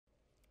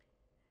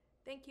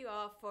Thank you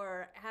all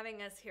for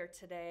having us here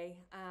today.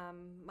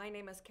 My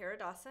name is Kara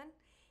Dawson,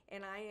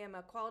 and I am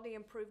a Quality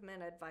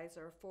Improvement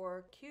Advisor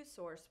for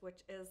QSource, which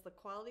is the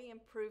Quality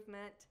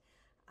Improvement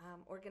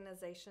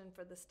organization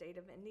for the state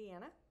of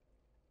Indiana.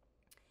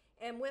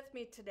 And with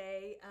me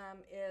today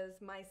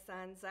is my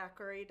son,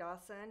 Zachary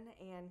Dawson,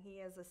 and he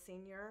is a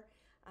senior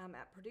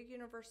at Purdue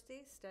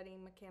University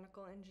studying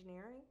mechanical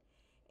engineering.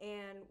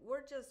 And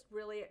we're just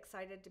really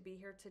excited to be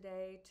here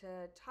today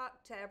to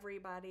talk to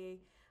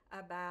everybody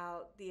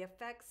about the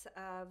effects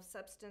of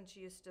substance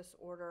use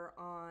disorder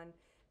on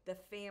the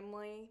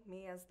family,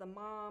 me as the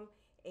mom,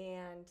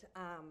 and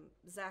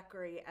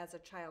Zachary as a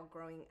child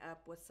growing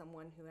up with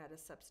someone who had a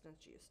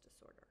substance use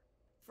disorder.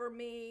 For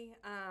me,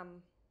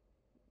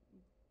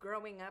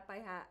 growing up,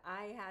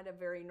 I had a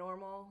very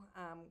normal,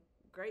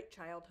 great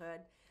childhood.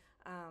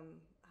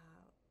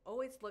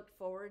 Always looked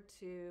forward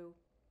to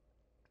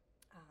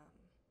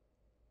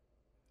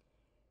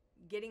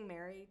getting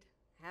married,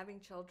 having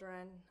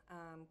children,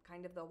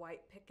 kind of the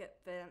white picket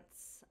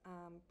fence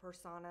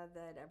persona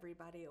that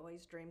everybody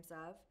always dreams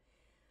of.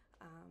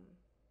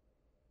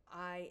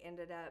 I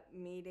ended up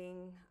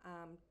meeting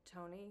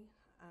Tony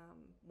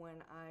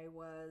when I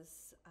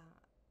was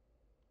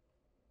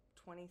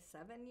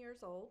 27 years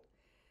old.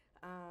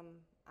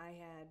 I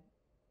had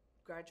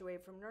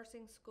graduated from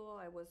nursing school.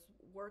 I was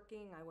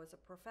working. I was a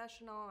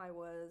professional.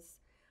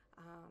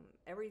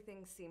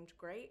 Everything seemed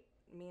great.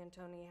 Me and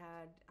Tony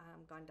had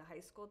gone to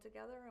high school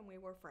together, and we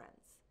were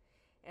friends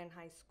in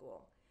high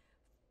school.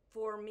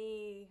 For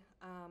me,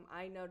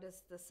 I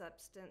noticed the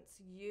substance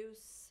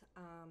use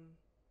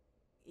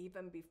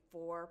even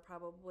before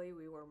probably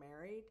we were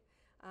married,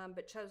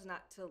 but chose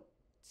not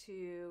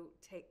to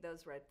take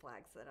those red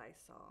flags that I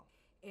saw,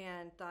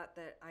 and thought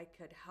that I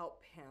could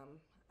help him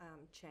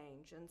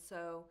change. And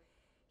so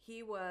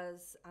he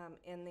was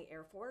in the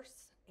Air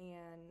Force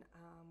and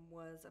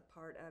was a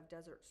part of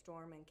Desert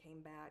Storm, and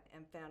came back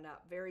and found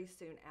out very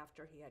soon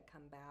after he had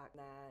come back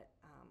that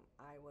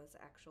I was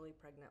actually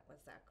pregnant with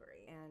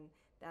Zachary. And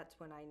that's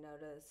when I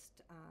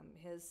noticed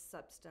his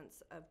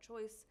substance of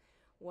choice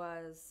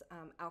was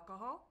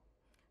alcohol,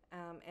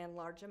 and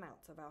large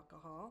amounts of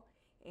alcohol.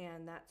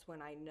 And that's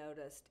when I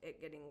noticed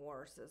it getting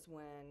worse, is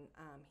when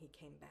he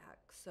came back.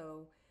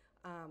 So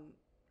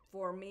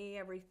for me,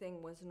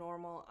 everything was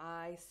normal.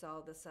 I saw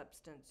the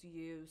substance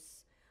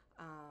use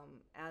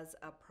as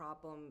a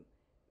problem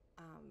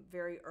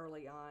very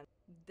early on.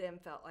 Then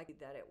felt like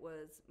that it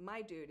was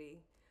my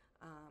duty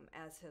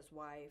as his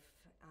wife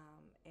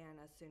and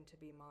a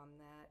soon-to-be mom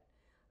that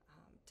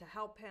to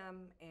help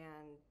him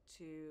and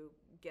to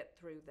get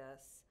through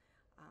this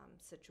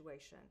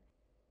situation.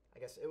 I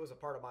guess it was a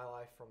part of my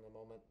life from the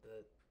moment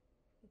that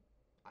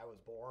I was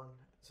born.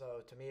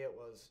 So to me, it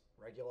was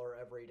regular,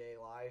 everyday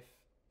life,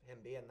 him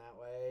being that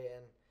way.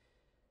 And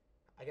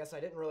I guess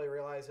I didn't really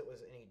realize it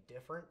was any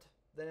different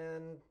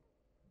than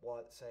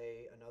what,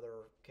 say,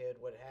 another kid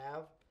would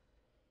have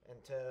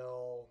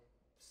until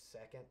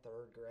second,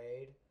 third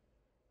grade.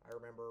 I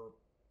remember,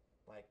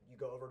 like, you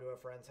go over to a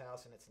friend's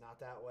house and it's not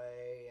that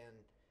way, and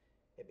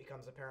it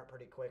becomes apparent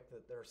pretty quick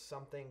that there's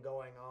something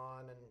going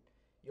on. And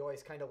you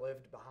always kind of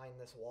lived behind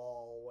this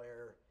wall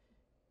where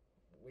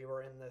we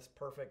were in this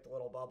perfect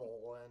little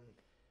bubble,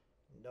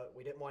 and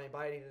we didn't want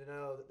anybody to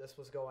know that this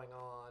was going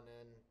on,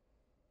 and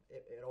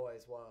it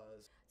always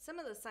was. Some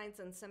of the signs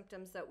and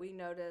symptoms that we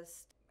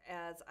noticed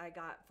as I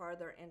got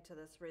farther into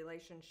this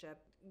relationship,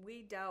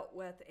 we dealt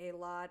with a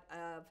lot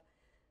of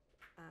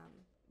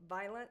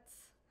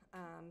violence.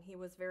 He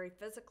was very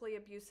physically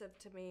abusive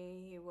to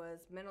me. He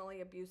was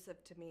mentally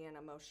abusive to me, and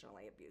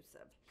emotionally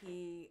abusive.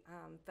 He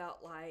felt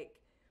like,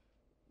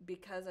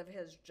 because of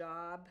his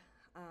job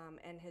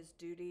and his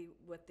duty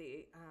with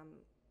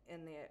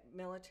in the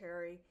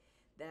military,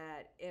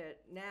 that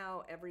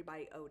now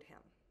everybody owed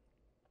him.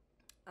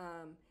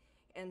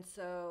 And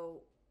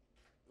so,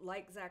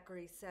 like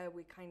Zachary said,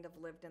 we kind of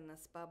lived in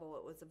this bubble.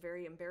 It was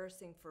very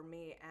embarrassing for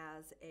me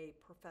as a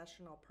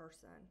professional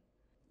person.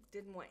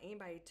 Didn't want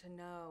anybody to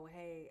know,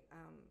 hey,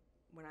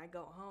 when I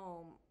go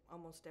home,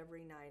 almost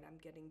every night I'm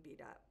getting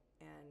beat up.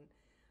 And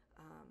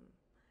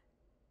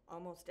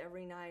almost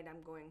every night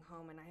I'm going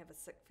home and I have a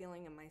sick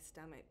feeling in my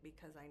stomach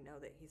because I know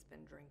that he's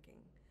been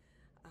drinking.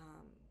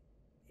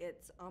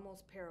 It's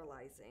almost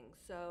paralyzing.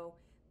 So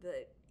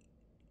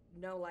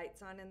no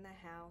lights on in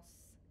the house,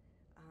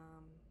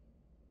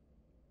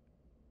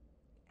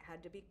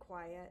 had to be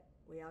quiet.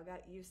 We all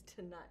got used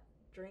to not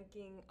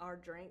drinking our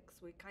drinks.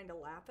 We kind of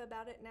laugh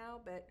about it now,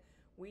 but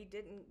we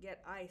didn't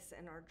get ice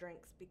in our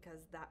drinks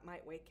because that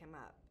might wake him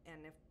up.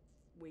 And if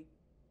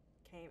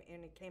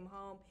he came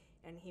home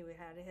and he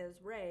had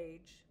his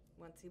rage,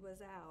 once he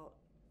was out,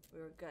 we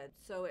were good.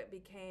 So it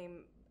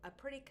became a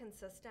pretty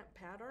consistent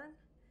pattern.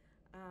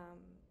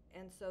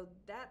 And so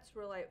that's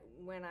really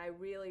when I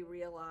really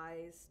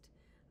realized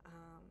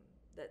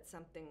that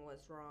something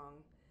was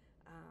wrong,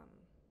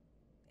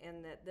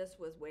 and that this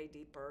was way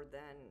deeper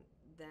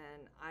than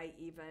I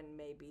even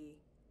maybe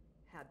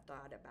had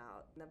thought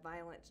about. The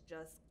violence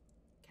just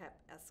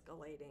kept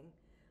escalating.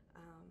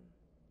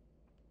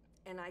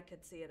 And I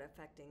could see it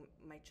affecting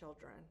my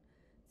children.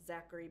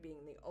 Zachary,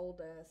 being the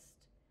oldest,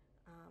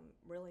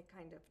 really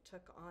kind of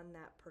took on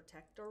that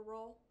protector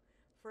role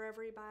for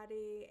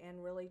everybody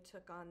and really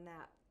took on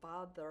that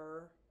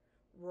father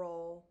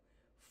role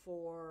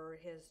for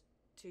his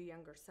two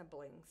younger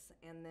siblings,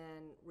 and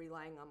then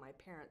relying on my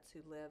parents who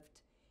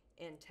lived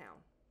in town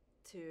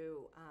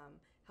to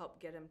help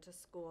get him to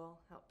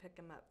school, help pick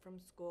him up from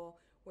school.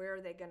 Where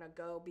are they going to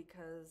go?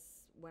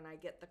 Because when I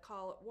get the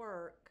call at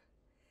work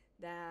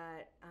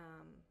that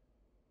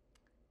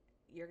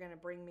you're going to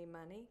bring me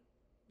money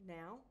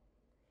now,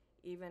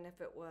 even if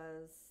it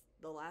was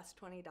the last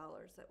 $20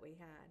 that we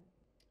had,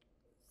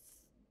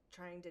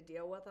 trying to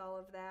deal with all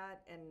of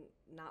that and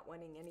not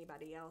wanting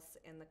anybody else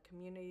in the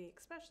community,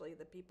 especially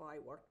the people I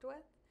worked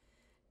with,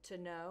 to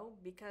know,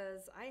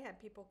 because I had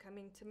people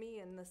coming to me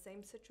in the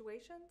same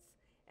situations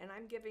and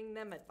I'm giving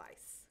them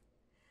advice.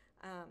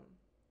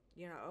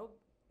 Oh,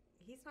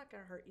 he's not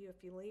going to hurt you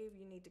if you leave.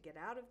 You need to get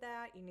out of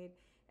that.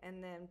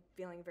 And then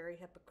feeling very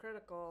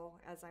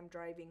hypocritical as I'm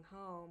driving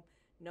home,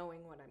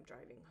 knowing what I'm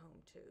driving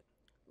home to.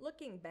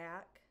 Looking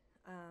back,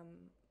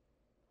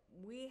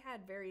 we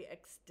had very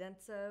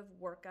extensive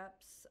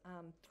workups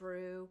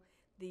through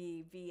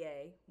the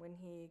VA. When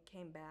he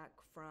came back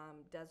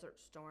from Desert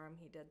Storm,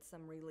 he did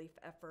some relief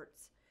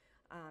efforts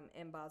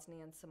in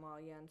Bosnia and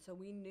Somalia, and so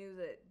we knew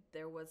that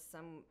there was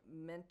some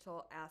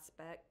mental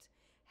aspect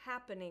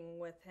happening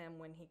with him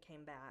when he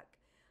came back.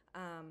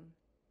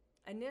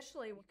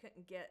 Initially, we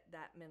couldn't get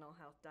that mental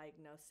health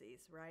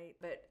diagnoses, right?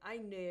 But I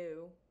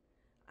knew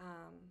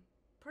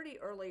pretty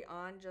early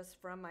on, just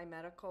from my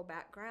medical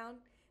background,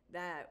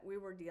 that we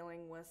were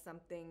dealing with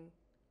something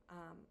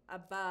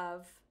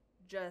above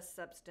just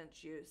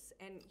substance use.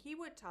 And he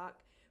would talk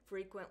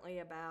frequently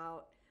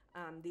about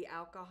the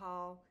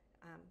alcohol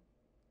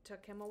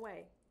took him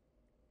away.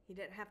 He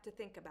didn't have to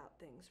think about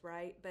things,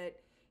 right?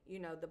 But,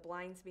 the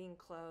blinds being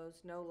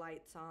closed, no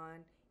lights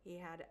on. He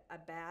had a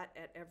bat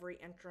at every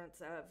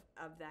entrance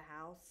of the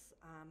house,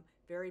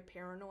 very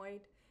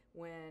paranoid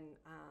when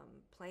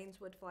planes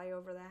would fly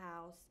over the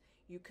house.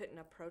 You couldn't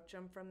approach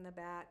him from the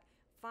back.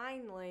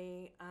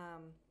 Finally,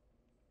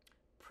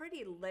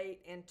 pretty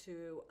late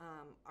into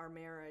our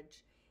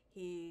marriage,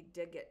 he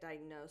did get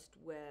diagnosed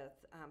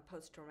with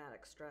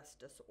post-traumatic stress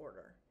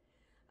disorder.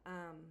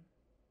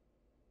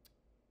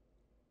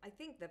 I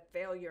think the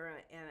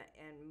failure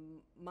in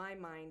my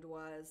mind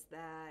was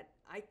that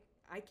I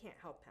can't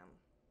help him.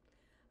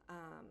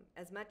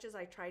 As much as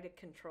I try to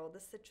control the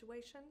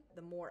situation,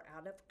 the more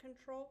out of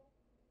control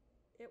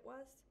it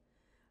was.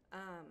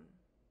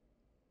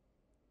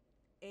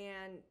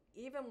 And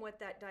even with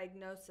that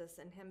diagnosis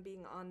and him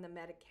being on the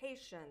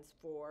medications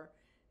for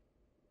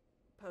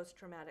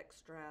post-traumatic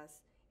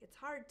stress, it's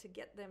hard to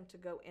get them to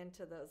go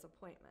into those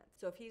appointments.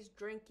 So if he's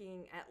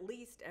drinking at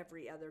least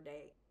every other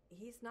day,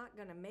 he's not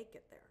going to make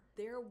it there.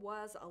 There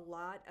was a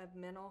lot of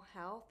mental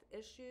health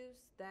issues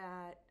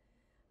that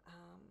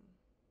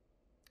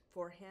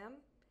for him,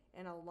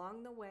 and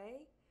along the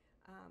way,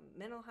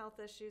 mental health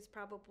issues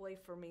probably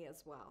for me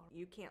as well.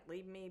 You can't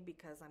leave me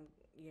because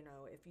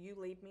if you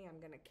leave me, I'm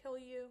going to kill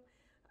you.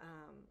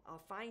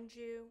 I'll find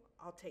you.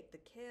 I'll take the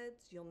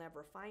kids. You'll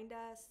never find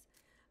us.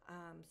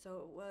 So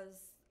it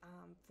was,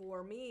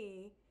 for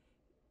me,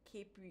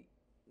 keep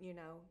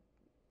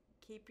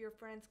your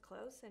friends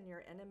close and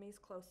your enemies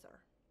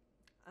closer.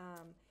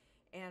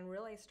 And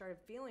really started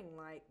feeling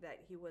like that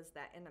he was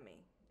that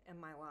enemy in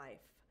my life.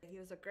 He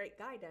was a great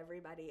guy to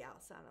everybody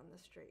else out on the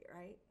street,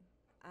 right?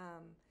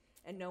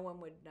 And no one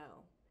would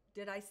know.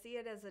 Did I see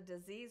it as a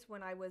disease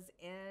when I was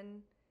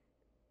in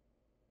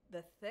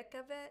the thick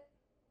of it?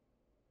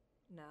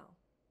 No.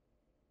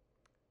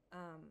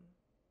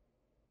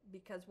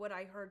 Because what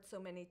I heard so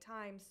many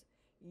times,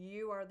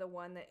 you are the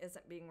one that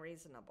isn't being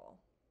reasonable.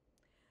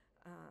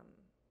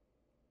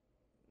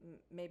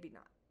 Maybe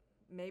not.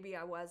 Maybe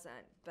I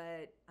wasn't,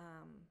 but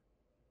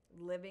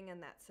living in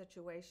that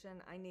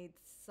situation, I needed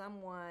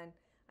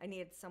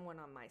someone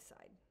on my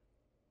side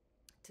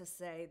to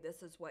say,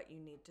 this is what you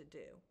need to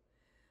do.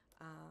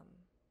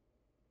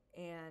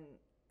 And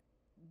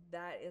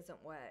that isn't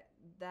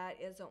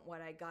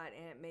what I got,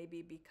 and it may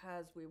be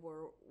because we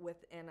were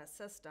within a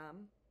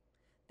system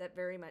that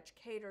very much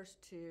caters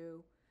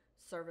to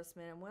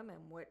servicemen and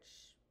women,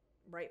 which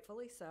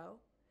rightfully so,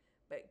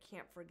 but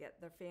can't forget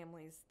the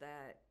families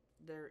that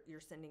you're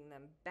sending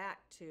them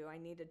back to. I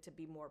needed to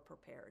be more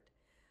prepared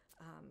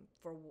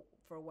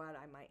for what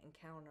I might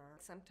encounter.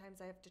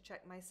 Sometimes I have to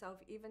check myself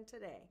even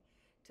today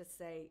to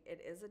say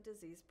it is a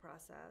disease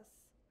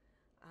process,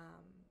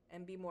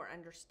 and be more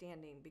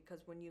understanding,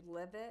 because when you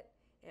live it,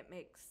 it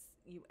makes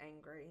you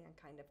angry and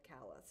kind of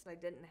callous. I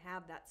didn't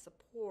have that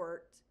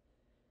support,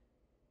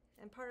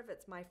 and part of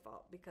it's my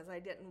fault because I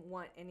didn't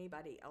want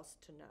anybody else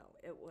to know.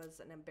 It was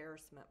an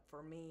embarrassment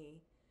for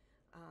me,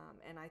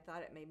 and I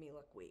thought it made me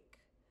look weak.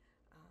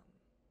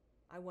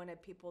 I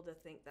wanted people to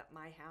think that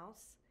my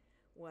house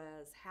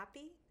was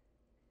happy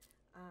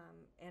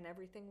and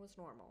everything was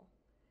normal,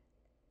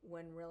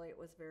 when really it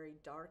was very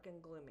dark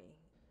and gloomy.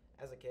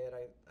 As a kid,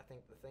 I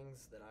think the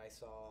things that I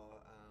saw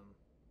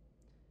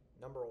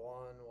Number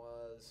one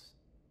was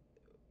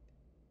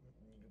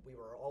we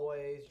were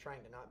always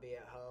trying to not be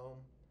at home.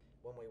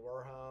 When we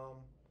were home,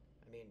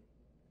 I mean,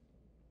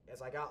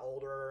 as I got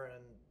older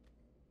and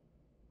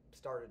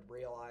started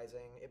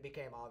realizing, it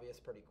became obvious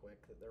pretty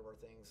quick that there were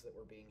things that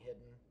were being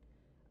hidden.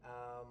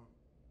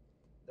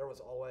 There was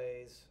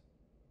always,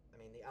 I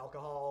mean, the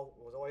alcohol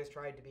was always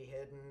tried to be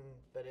hidden,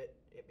 but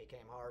it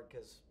became hard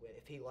because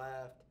if he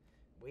left,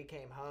 we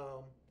came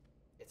home,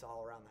 it's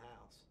all around the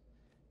house.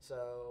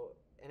 So,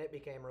 and it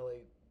became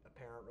really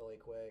apparent really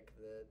quick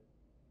that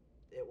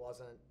it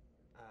wasn't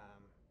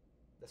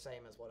the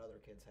same as what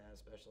other kids had,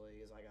 especially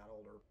as I got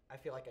older. I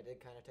feel like I did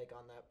kind of take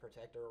on that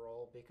protector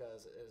role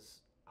because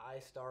as I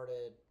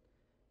started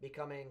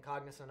becoming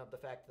cognizant of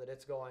the fact that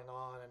it's going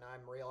on and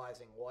I'm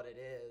realizing what it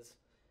is,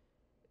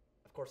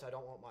 of course I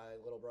don't want my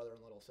little brother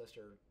and little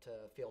sister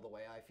to feel the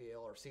way I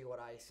feel or see what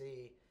I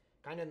see,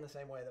 kind of in the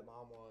same way that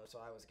Mom was. So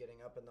I was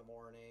getting up in the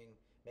morning,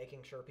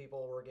 making sure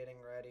people were getting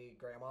ready.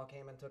 Grandma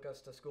came and took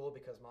us to school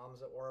because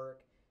Mom's at work.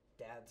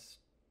 Dad's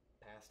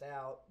passed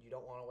out. You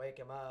don't want to wake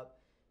him up.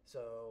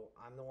 So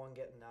I'm the one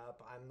getting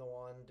up. I'm the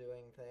one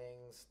doing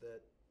things that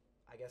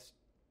I guess,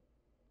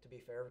 to be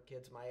fair,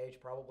 kids my age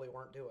probably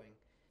weren't doing.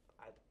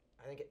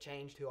 I think it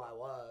changed who I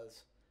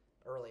was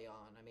early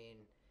on. I mean,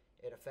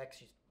 it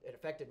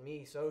affected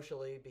me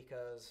socially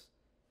because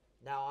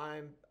now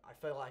I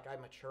feel like I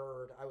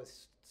matured. I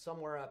was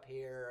somewhere up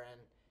here and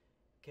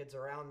kids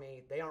around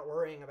me, they aren't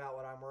worrying about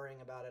what I'm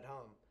worrying about at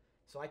home.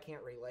 So I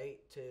can't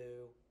relate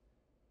to,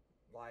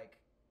 like,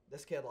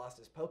 this kid lost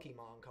his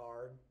Pokemon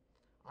card.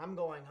 I'm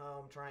going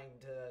home trying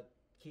to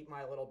keep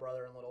my little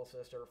brother and little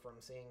sister from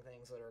seeing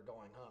things that are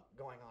going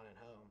on at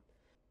home.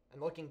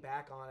 And looking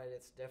back on it,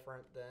 it's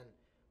different than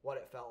what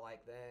it felt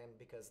like then,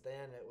 because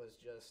then it was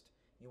just,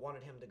 you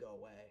wanted him to go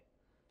away.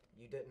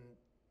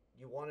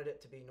 You wanted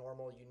it to be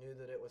normal. You knew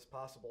that it was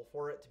possible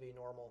for it to be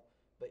normal,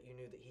 but you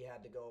knew that he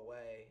had to go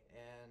away.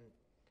 And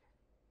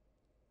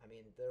I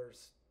mean,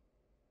 there's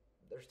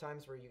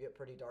times where you get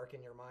pretty dark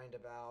in your mind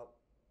about,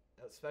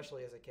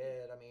 especially as a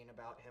kid, I mean,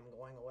 about him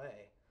going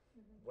away.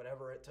 Mm-hmm.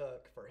 Whatever it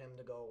took for him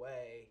to go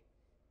away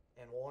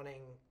and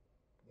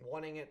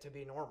wanting it to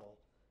be normal.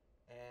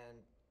 And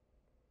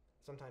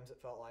sometimes it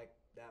felt like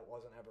that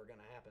wasn't ever going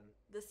to happen.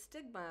 The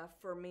stigma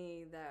for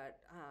me that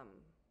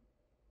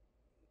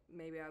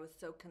maybe I was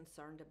so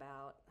concerned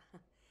about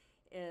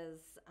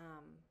is,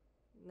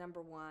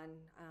 number one,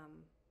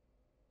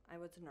 I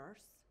was a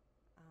nurse.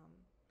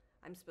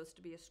 I'm supposed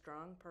to be a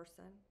strong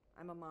person.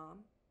 I'm a mom.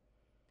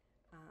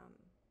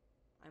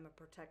 I'm a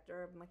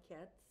protector of my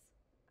kids.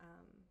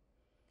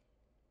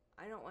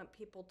 I don't want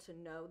people to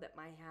know that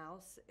my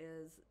house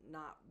is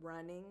not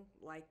running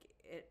like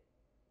it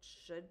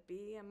should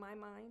be in my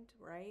mind,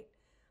 right?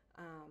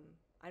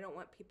 I don't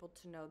want people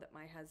to know that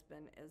my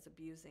husband is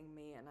abusing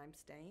me and I'm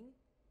staying.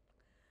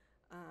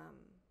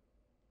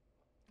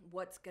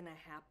 What's going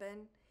to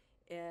happen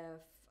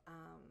if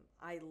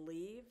I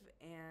leave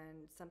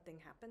and something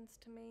happens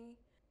to me?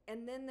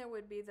 And then there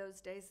would be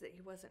those days that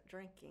he wasn't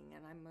drinking,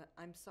 and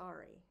I'm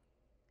sorry.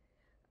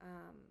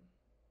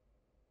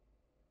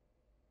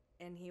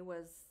 And he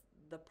was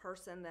the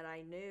person that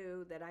I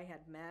knew that I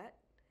had met,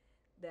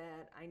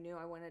 that I knew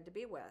I wanted to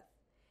be with.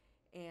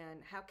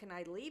 And how can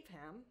I leave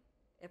him?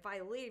 If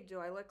I leave, do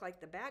I look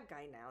like the bad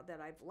guy now that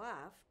I've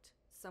left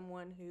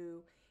someone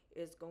who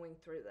is going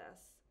through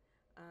this?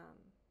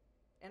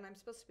 And I'm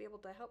supposed to be able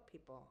to help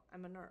people.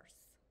 I'm a nurse.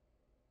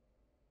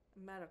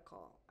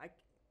 Medical.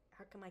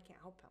 How come I can't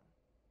help him?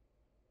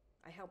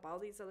 I help all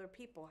these other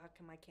people. How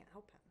come I can't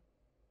help him?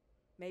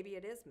 Maybe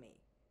it is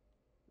me.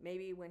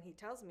 Maybe when he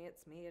tells me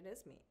it's me, it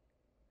is me.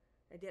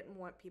 I didn't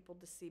want people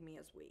to see me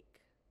as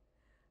weak.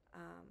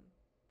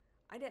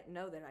 I didn't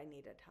know that I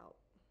needed help.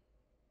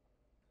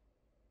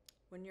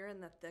 When you're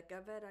in the thick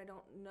of it, I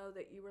don't know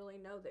that you really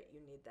know that you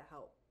need the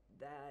help.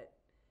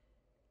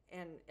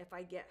 And if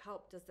I get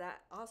help, does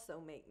that also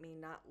make me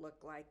not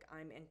look like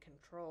I'm in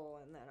control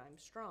and that I'm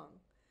strong?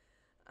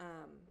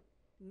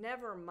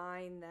 Never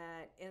mind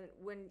that. And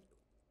when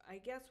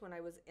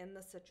I was in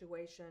the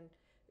situation,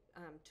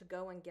 to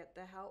go and get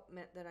the help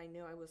meant that I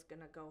knew I was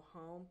going to go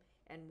home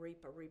and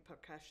reap a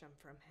repercussion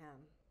from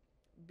him,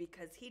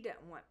 because he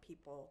didn't want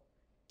people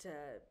to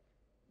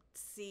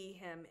see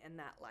him in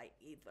that light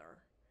either.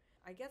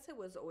 I guess it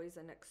was always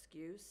an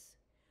excuse.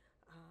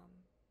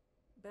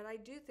 But I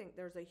do think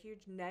there's a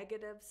huge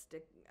negative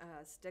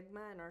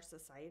stigma in our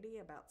society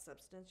about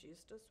substance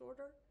use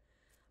disorder.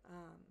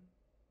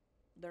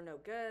 They're no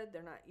good.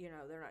 They're not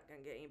going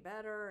to get any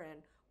better.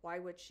 And why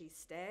would she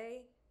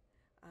stay?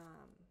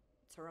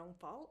 It's her own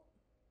fault,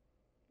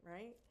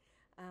 right?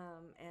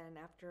 And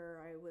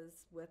after I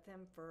was with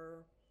him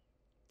for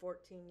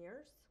 14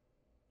 years,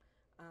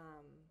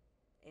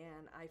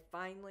 and I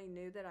finally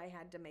knew that I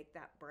had to make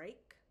that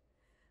break.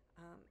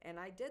 And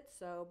I did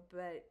so,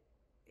 but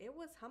it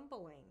was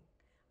humbling.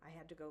 I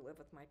had to go live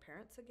with my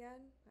parents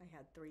again. I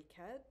had 3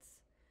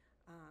 kids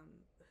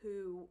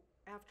who,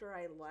 after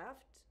I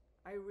left,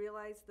 I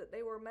realized that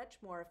they were much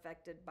more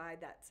affected by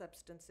that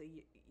substance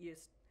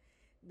use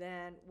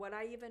than what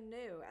I even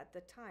knew at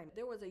the time.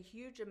 There was a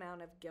huge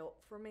amount of guilt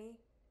for me,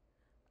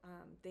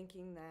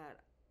 thinking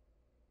that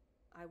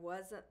I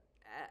wasn't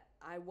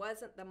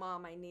the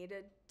mom I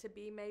needed to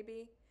be,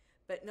 maybe,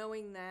 but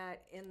knowing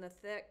that in the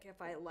thick,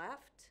 if I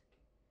left,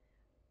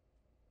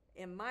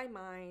 in my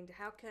mind,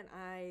 how can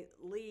I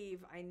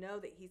leave? I know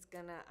that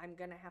I'm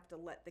gonna have to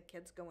let the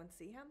kids go and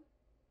see him.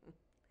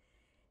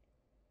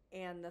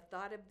 And the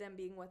thought of them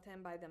being with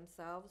him by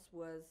themselves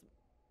was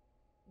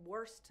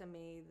worse to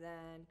me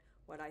than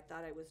what I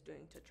thought I was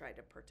doing to try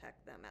to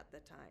protect them at the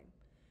time.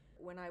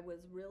 When I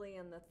was really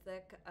in the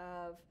thick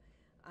of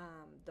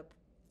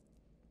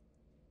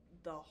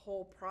the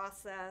whole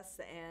process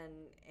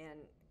and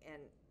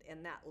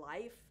that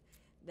life,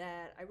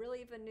 that I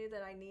really even knew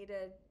that I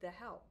needed the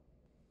help.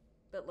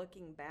 But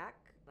looking back,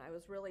 I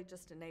was really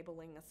just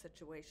enabling a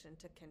situation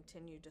to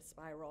continue to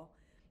spiral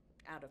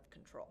out of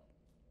control.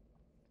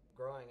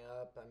 Growing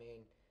up, I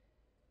mean,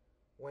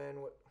 when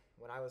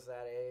I was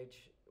that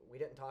age, we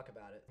didn't talk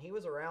about it. He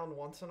was around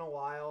once in a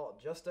while,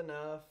 just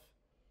enough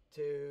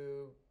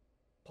to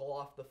pull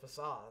off the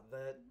facade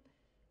that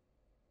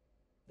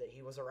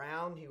he was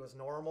around, he was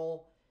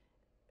normal.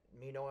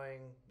 Me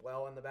knowing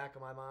well in the back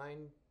of my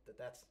mind that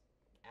that's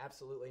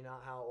absolutely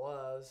not how it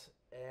was,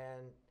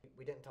 and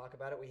we didn't talk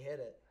about it, we hid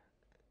it.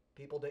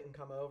 People didn't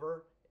come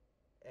over,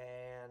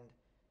 and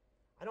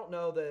I don't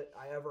know that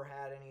I ever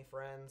had any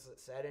friends that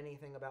said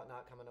anything about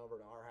not coming over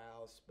to our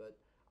house, but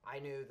I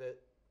knew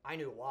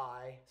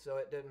why, so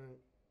it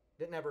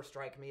didn't ever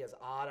strike me as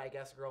odd, I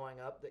guess, growing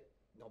up that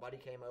nobody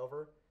came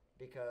over,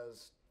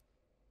 because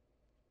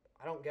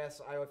I don't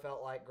guess I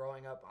felt like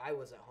growing up I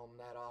was at home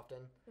that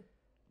often.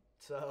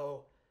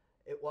 So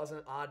it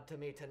wasn't odd to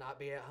me to not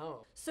be at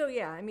home. So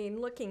yeah, I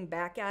mean, looking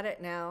back at it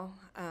now,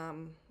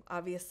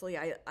 obviously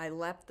I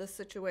left the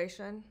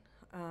situation.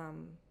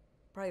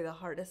 Probably the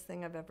hardest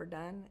thing I've ever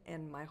done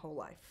in my whole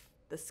life.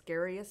 The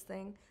scariest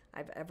thing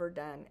I've ever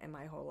done in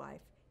my whole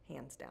life,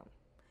 hands down.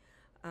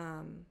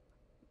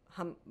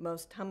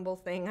 Most humble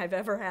thing I've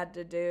ever had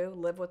to do,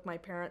 live with my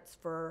parents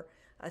for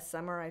a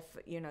summer.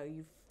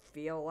 You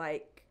feel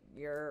like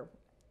you're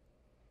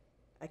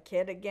a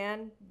kid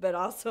again, but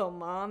also a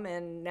mom,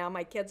 and now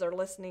my kids are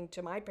listening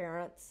to my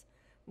parents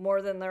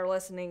more than they're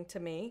listening to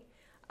me,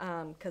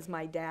 because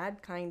my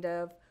dad kind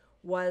of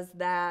was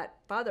that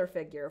father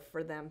figure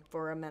for them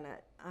for a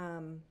minute.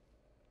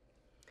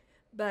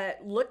 But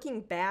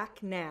looking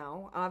back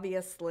now,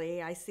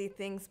 obviously, I see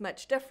things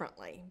much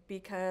differently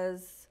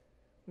because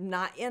I'm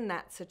not in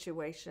that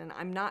situation.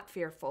 I'm not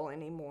fearful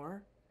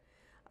anymore.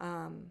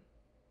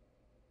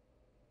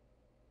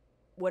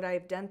 Would I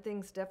have done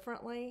things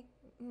differently?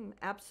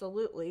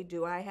 Absolutely.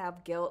 Do I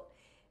have guilt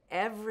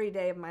every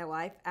day of my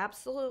life?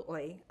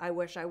 Absolutely. I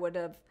wish I would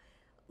have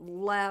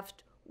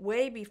left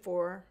way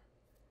before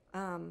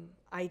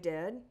I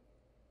did.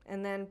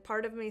 And then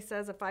part of me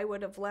says if I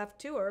would have left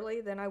too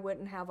early, then I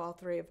wouldn't have all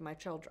three of my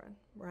children,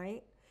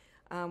 right?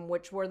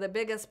 Which were the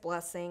biggest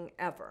blessing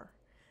ever.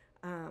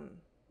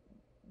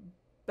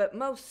 But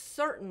most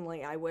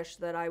certainly I wish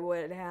that I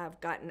would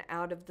have gotten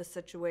out of the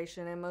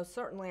situation, and most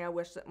certainly I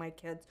wish that my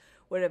kids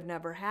would have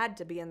never had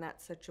to be in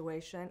that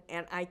situation.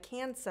 And I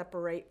can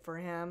separate for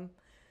him.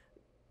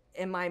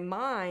 In my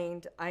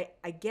mind, I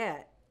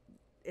get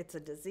it's a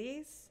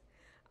disease.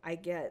 I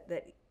get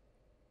that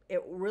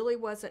it really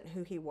wasn't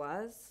who he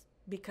was,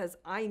 because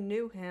I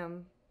knew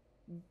him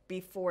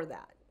before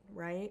that,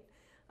 right?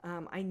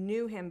 I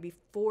knew him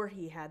before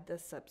he had the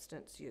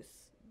substance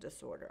use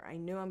disorder. I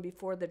knew him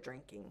before the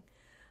drinking.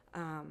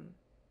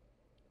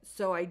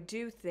 So I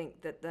do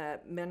think that the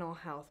mental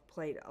health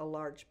played a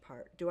large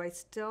part. Do I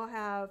still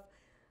have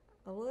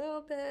a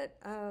little bit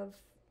of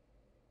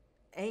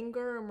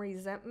anger and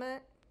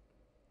resentment?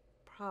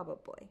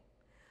 Probably.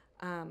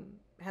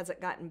 Has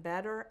it gotten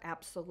better?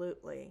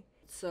 Absolutely.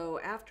 So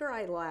after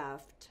I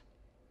left,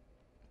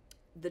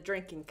 the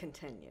drinking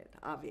continued,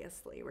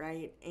 obviously,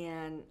 right?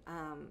 And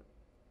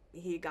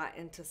he got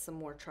into some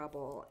more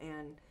trouble,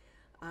 and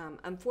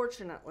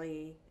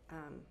unfortunately,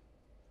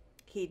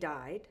 he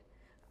died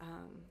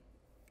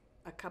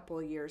a couple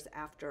of years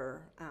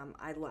after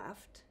I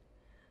left.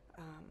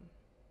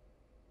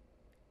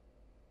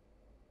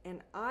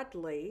 And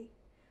oddly,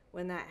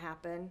 when that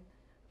happened,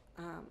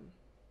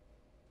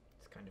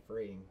 it's kind of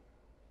freeing.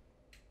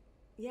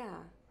 Yeah.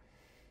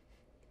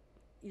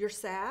 You're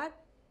sad.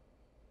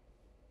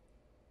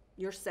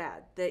 You're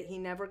sad that he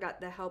never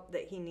got the help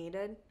that he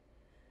needed.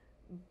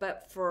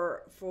 But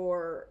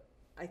for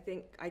I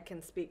think I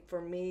can speak for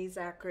me,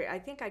 Zachary. I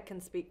think I can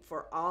speak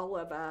for all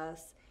of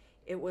us.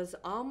 It was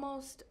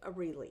almost a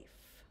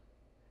relief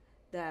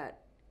that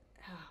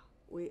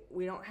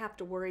we don't have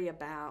to worry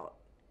about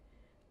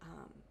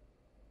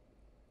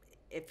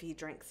if he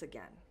drinks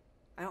again.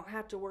 I don't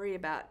have to worry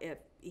about if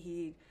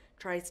he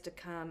tries to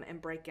come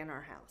and break in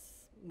our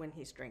house when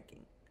he's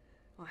drinking.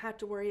 I don't have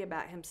to worry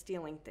about him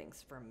stealing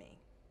things from me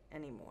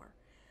anymore.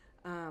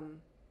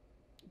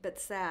 But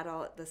sad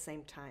all at the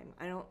same time.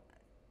 I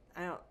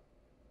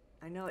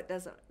know it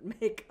doesn't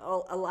make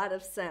a lot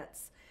of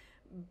sense,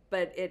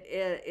 but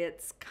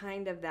it's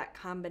kind of that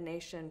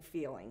combination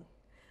feeling,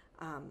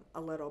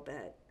 a little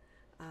bit.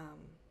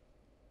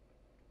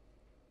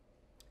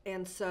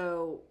 And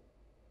so,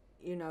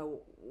 you know,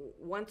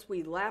 once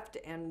we left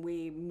and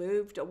we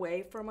moved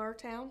away from our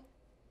town,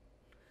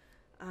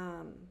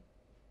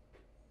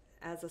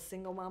 as a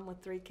single mom with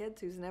 3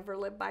 kids who's never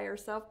lived by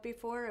herself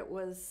before, it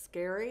was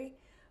scary.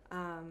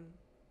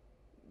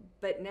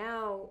 But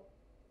now,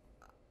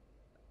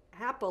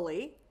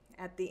 happily,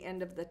 at the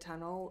end of the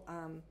tunnel,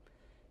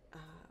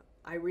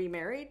 I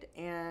remarried,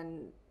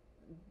 and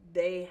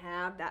they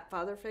have that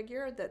father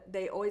figure that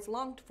they always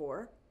longed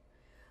for.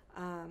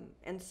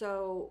 And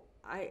so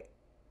I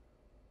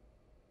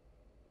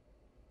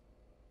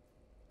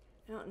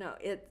don't know.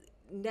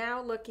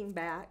 Now looking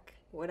back,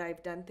 would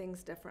I've done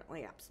things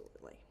differently?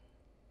 Absolutely.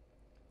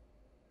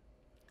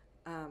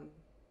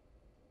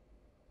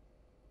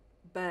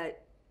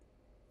 But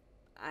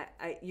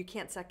you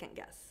can't second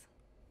guess,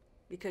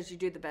 because you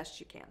do the best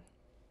you can.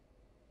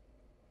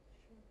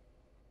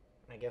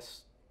 I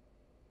guess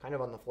kind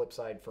of on the flip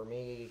side, for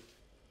me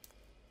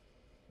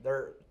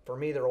there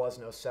was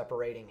no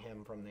separating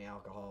him from the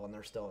alcohol, and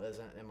there still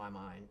isn't in my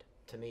mind.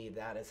 To me,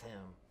 that is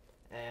him.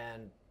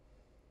 And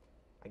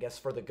I guess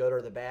for the good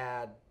or the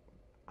bad,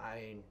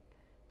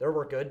 there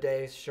were good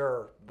days,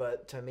 sure,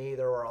 but to me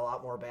there were a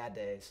lot more bad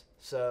days.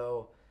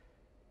 So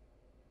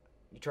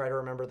you try to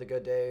remember the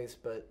good days,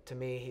 but to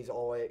me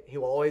he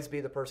will always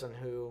be the person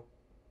who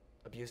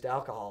abused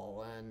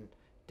alcohol and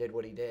did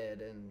what he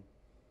did. And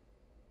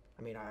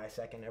I mean, I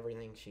second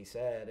everything she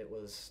said. It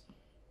was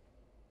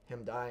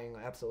him dying,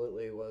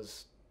 absolutely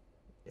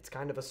it's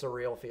kind of a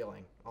surreal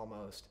feeling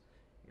almost.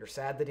 You're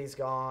sad that he's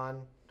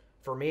gone.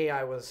 For me,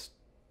 I was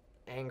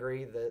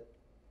angry that,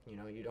 you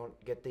know, you don't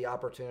get the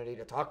opportunity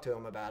to talk to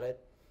him about it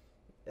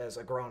as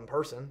a grown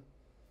person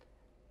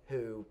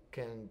who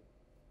can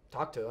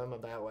talk to him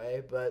that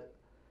way. But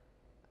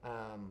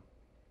at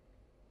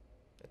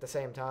the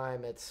same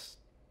time, it's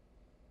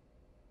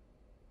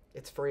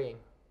freeing.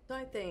 So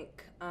I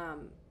think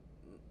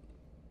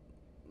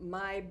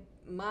my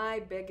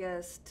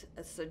biggest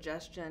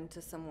suggestion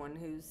to someone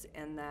who's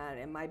in that,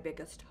 and my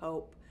biggest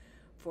hope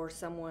for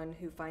someone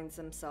who finds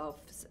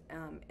themselves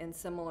in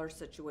similar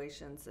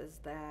situations, is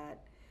that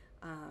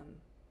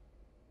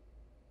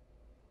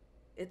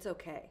it's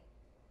okay.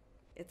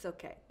 It's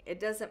okay. It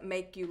doesn't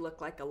make you look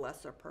like a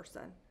lesser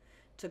person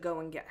to go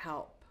and get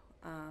help.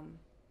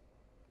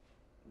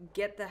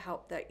 Get the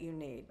help that you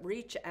need.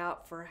 Reach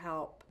out for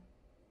help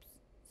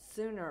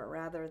sooner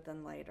rather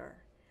than later.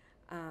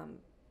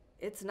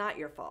 It's not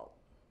your fault.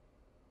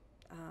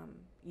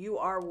 You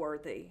are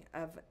worthy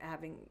of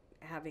having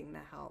the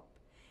help.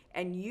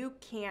 And you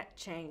can't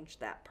change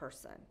that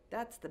person.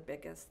 That's the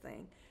biggest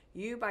thing.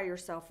 You by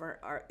yourself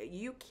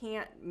you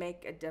can't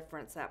make a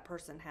difference. That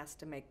person has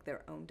to make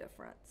their own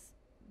difference.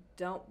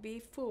 Don't be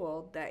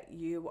fooled that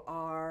you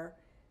are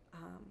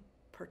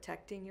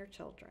protecting your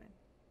children.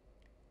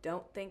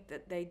 Don't think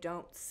that they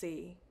don't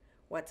see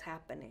what's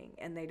happening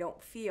and they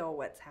don't feel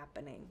what's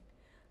happening.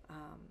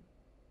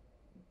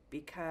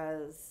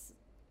 Because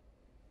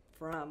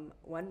from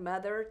one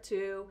mother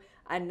to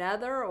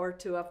another, or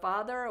to a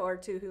father, or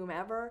to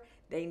whomever,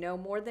 they know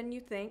more than you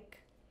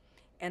think,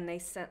 and they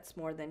sense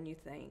more than you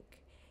think.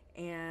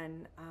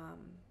 And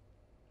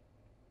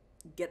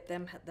get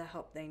them the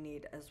help they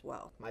need as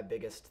well. My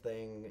biggest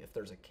thing, if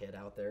there's a kid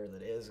out there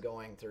that is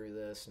going through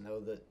this, know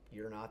that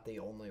you're not the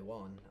only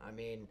one. I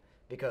mean,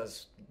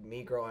 because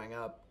me growing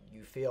up,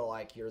 you feel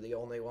like you're the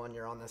only one.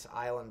 You're on this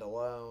island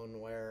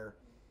alone where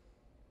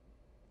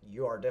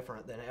you are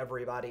different than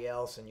everybody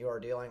else, and you are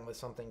dealing with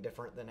something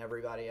different than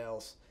everybody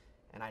else.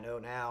 And I know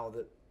now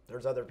that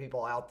there's other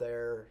people out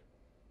there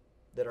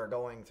that are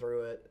going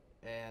through it,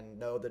 and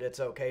know that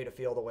it's okay to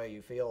feel the way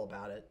you feel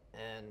about it,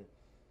 and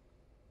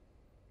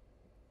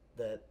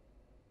that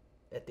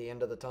at the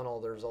end of the tunnel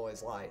there's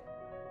always light.